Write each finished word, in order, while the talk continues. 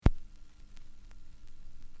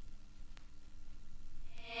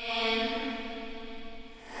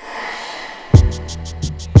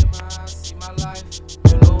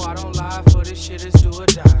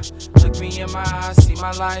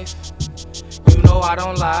my life. You know I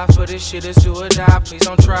don't lie, for this shit is do or die, please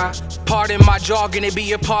don't try. Pardon my jargon, it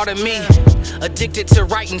be a part of me. Addicted to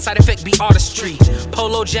writing, side effect be artistry.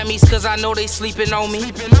 Polo jammies, cause I know they sleeping on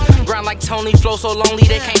me. Grind like Tony, flow so lonely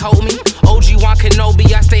they can't hold me. OG Juan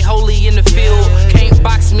Kenobi, I stay holy in the field. Can't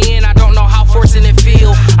box me in, I don't know how forcing it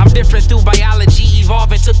feel. I'm different through biology,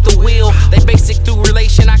 evolving took the wheel. They basic through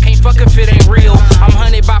relation, I can't fuck if it ain't real. I'm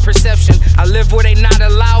hunted by perception, I live where they not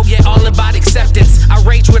allowed, yet all about acceptance. I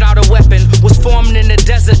rage without a weapon, was formed in the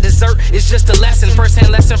desert. Dessert is just a lesson,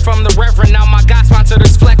 first-hand lesson from the reverend. Now my God sponsored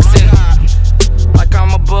is flexing. Like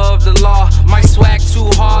I'm above the law, my swag too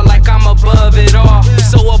hard, like I'm above it all.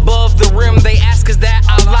 So above the rim, they ask is that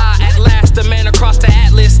Allah. At last, the man across the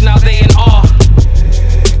atlas, now they in awe.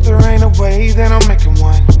 If there ain't a way, then I'm making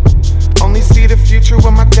one. Only see the future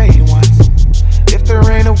with my day ones. If there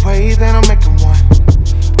ain't a way, then I'm making one.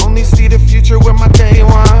 Only see the future with my day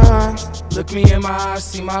ones. Look me in my eyes,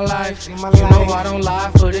 see my life. You know I don't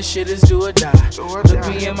lie, for this shit is do or die. Look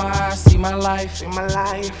me in my eyes, see my life.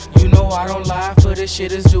 You know I don't lie, for this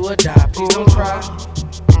shit is do or die. Please don't try.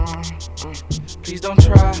 Please don't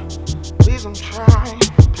try. Please don't try.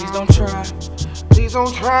 Please don't try. Please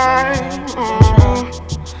don't try.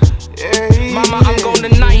 Mama, I'm going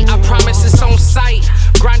tonight, I promise it's on sight.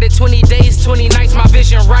 Grinded 20 days, 20 nights, my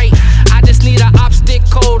vision right. I just need an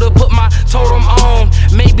obstacle to put my totem on.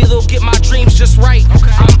 Maybe they'll get my dreams just right.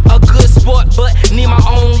 I'm a good sport.